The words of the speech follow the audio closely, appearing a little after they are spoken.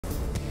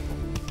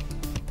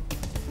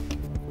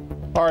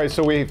All right,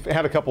 so we've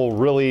had a couple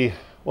really,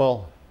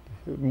 well,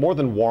 more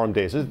than warm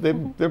days.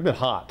 They've been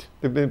hot.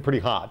 They've been pretty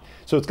hot.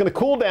 So it's going to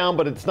cool down,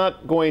 but it's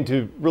not going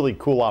to really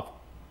cool off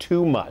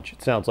too much,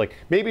 it sounds like.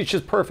 Maybe it's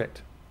just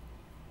perfect.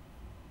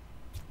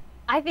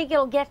 I think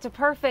it'll get to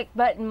perfect,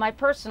 but in my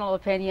personal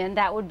opinion,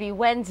 that would be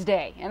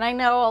Wednesday. And I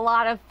know a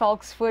lot of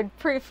folks would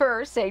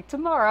prefer, say,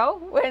 tomorrow,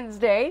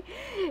 Wednesday.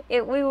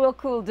 We will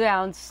cool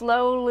down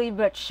slowly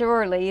but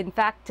surely. In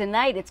fact,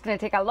 tonight it's going to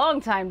take a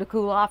long time to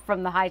cool off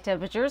from the high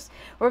temperatures.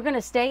 We're going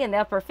to stay in the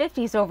upper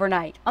 50s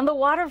overnight. On the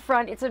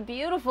waterfront, it's a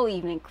beautiful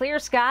evening, clear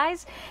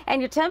skies,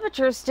 and your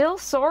temperature is still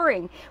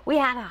soaring. We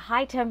had a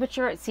high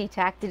temperature at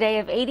SeaTac today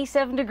of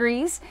 87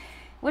 degrees.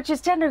 Which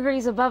is 10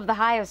 degrees above the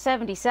high of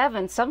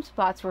 77. Some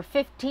spots were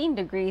 15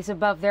 degrees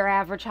above their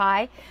average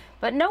high,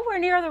 but nowhere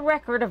near the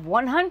record of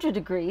 100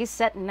 degrees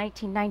set in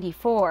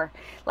 1994.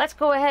 Let's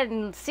go ahead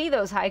and see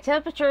those high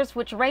temperatures,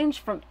 which range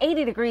from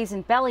 80 degrees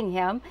in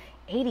Bellingham,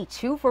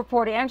 82 for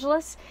Port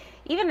Angeles,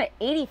 even at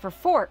 80 for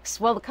Forks.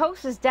 Well, the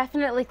coast is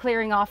definitely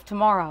clearing off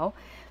tomorrow,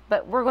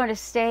 but we're going to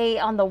stay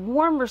on the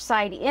warmer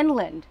side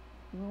inland.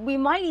 We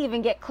might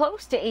even get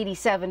close to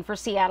 87 for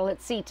Seattle at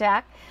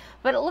SeaTac,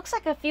 but it looks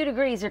like a few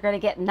degrees are going to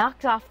get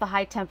knocked off the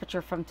high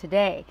temperature from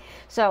today.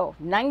 So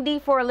 90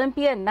 for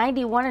Olympia,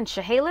 91 in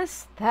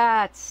Chehalis.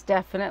 That's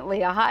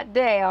definitely a hot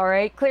day, all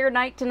right. Clear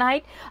night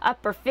tonight,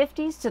 upper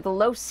 50s to the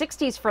low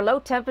 60s for low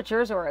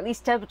temperatures, or at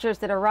least temperatures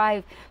that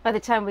arrive by the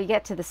time we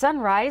get to the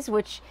sunrise,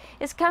 which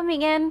is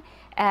coming in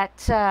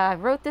at, I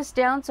wrote this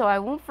down so I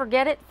won't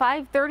forget it,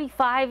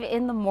 5:35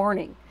 in the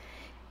morning.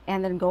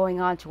 And then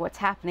going on to what's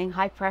happening,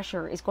 high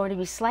pressure is going to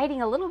be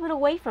sliding a little bit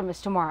away from us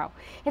tomorrow.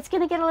 It's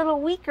going to get a little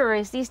weaker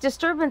as these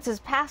disturbances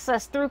pass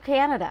us through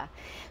Canada.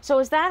 So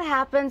as that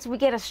happens, we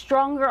get a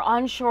stronger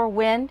onshore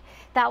wind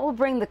that will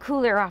bring the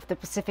cool air off the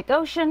Pacific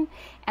Ocean,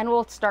 and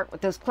we'll start with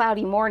those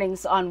cloudy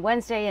mornings on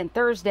Wednesday and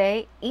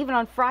Thursday, even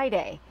on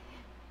Friday.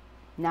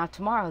 Now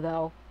tomorrow,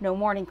 though, no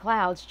morning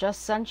clouds,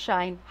 just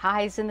sunshine,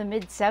 highs in the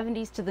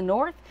mid-70s to the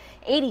north,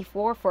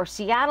 84 for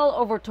Seattle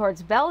over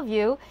towards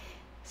Bellevue.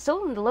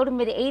 Still in the low to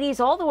mid 80s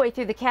all the way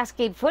through the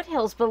Cascade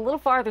foothills, but a little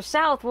farther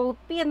south we'll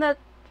be in the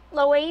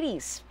low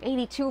 80s.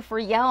 82 for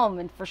Yelm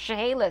and for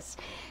Chehalis.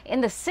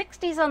 In the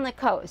 60s on the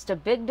coast, a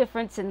big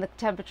difference in the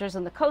temperatures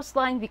on the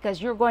coastline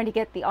because you're going to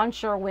get the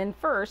onshore wind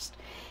first.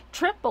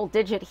 Triple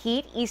digit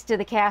heat east of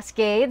the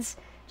Cascades.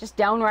 Just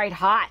downright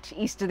hot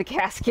east of the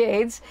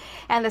Cascades.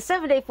 And the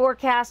 7-day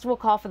forecast will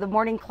call for the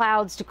morning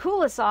clouds to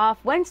cool us off.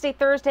 Wednesday,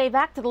 Thursday,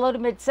 back to the low to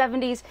mid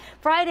 70s.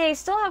 Friday,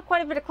 still have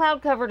quite a bit of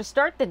cloud cover to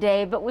start the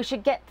day, but we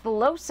should get to the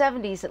low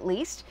 70s at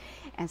least.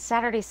 And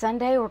Saturday,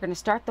 Sunday, we're going to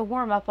start the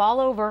warm up all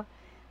over.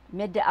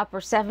 Mid to upper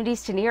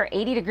 70s to near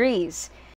 80 degrees.